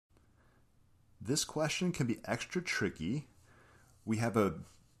This question can be extra tricky. We have a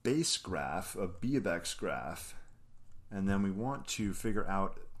base graph, a b of x graph, and then we want to figure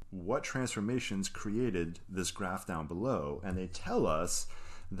out what transformations created this graph down below, and they tell us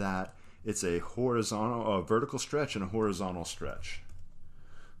that it's a vertical stretch and a horizontal stretch.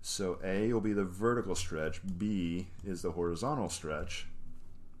 So A will be the vertical stretch, B is the horizontal stretch.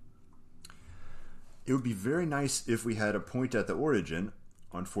 It would be very nice if we had a point at the origin.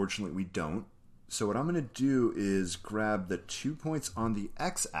 Unfortunately, we don't. So what I'm going to do is grab the 2 points on the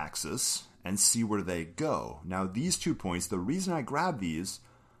x-axis and see where they go. Now these 2 points, the reason I grab these,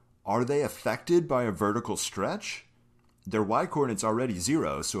 are they affected by a vertical stretch? Their y-coordinate's already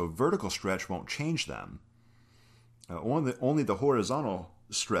 0, so a vertical stretch won't change them. Only the horizontal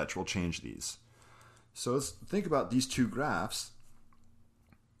stretch will change these. So let's think about these two graphs.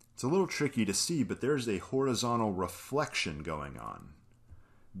 It's a little tricky to see, but there's a horizontal reflection going on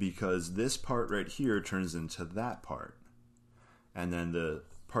because this part right here turns into that part. And then the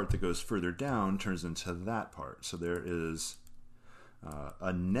part that goes further down turns into that part. So there is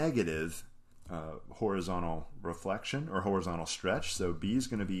a negative horizontal reflection or horizontal stretch. So B is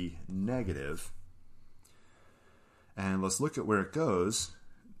going to be negative. And let's look at where it goes.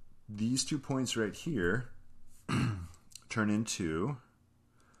 These 2 points right here turn into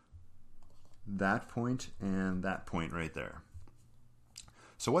that point and that point right there.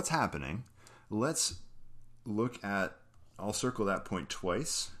 So what's happening? Let's look at, I'll circle that point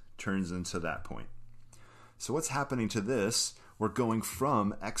twice, turns into that point. So what's happening to this? We're going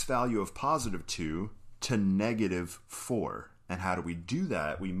from x value of positive 2 to negative 4. And how do we do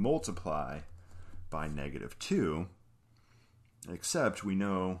that? We multiply by negative 2, except we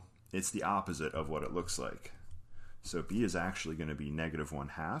know it's the opposite of what it looks like. So B is actually going to be negative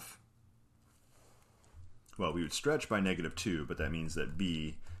 1/2. Well, we would stretch by negative 2, but that means that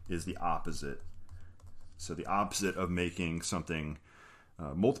B is the opposite. So the opposite of making something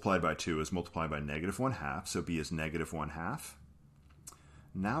multiplied by 2 is multiplied by negative 1/2. So B is negative 1/2.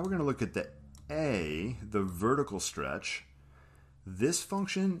 Now we're going to look at the A, the vertical stretch. This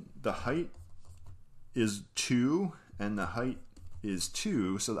function, the height is 2 and the height is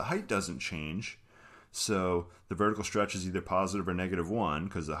 2, so the height doesn't change. So the vertical stretch is either positive or negative 1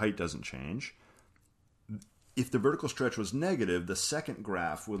 because the height doesn't change. If the vertical stretch was negative, the second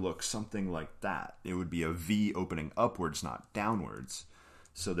graph would look something like that. It would be a V opening upwards, not downwards.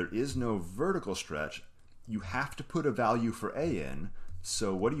 So there is no vertical stretch. You have to put a value for A in.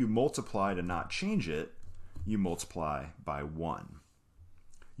 So what do you multiply to not change it? You multiply by 1.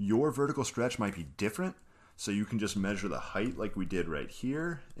 Your vertical stretch might be different, so you can just measure the height like we did right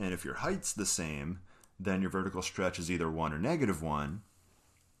here. And if your height's the same, then your vertical stretch is either 1 or negative 1.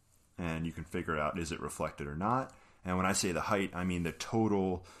 And you can figure out, is it reflected or not? And when I say the height, I mean the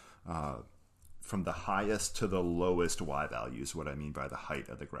total from the highest to the lowest y value is what I mean by the height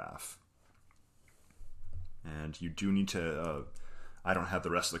of the graph. And you do need to, I don't have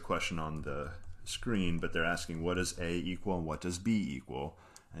the rest of the question on the screen, but they're asking what does A equal and what does B equal?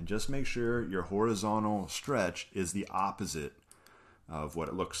 And just make sure your horizontal stretch is the opposite of what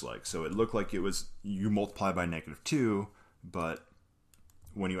it looks like. So it looked like it was, you multiply by negative 2, but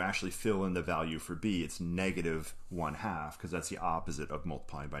when you actually fill in the value for B, it's negative 1/2 because that's the opposite of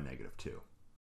multiplying by negative 2.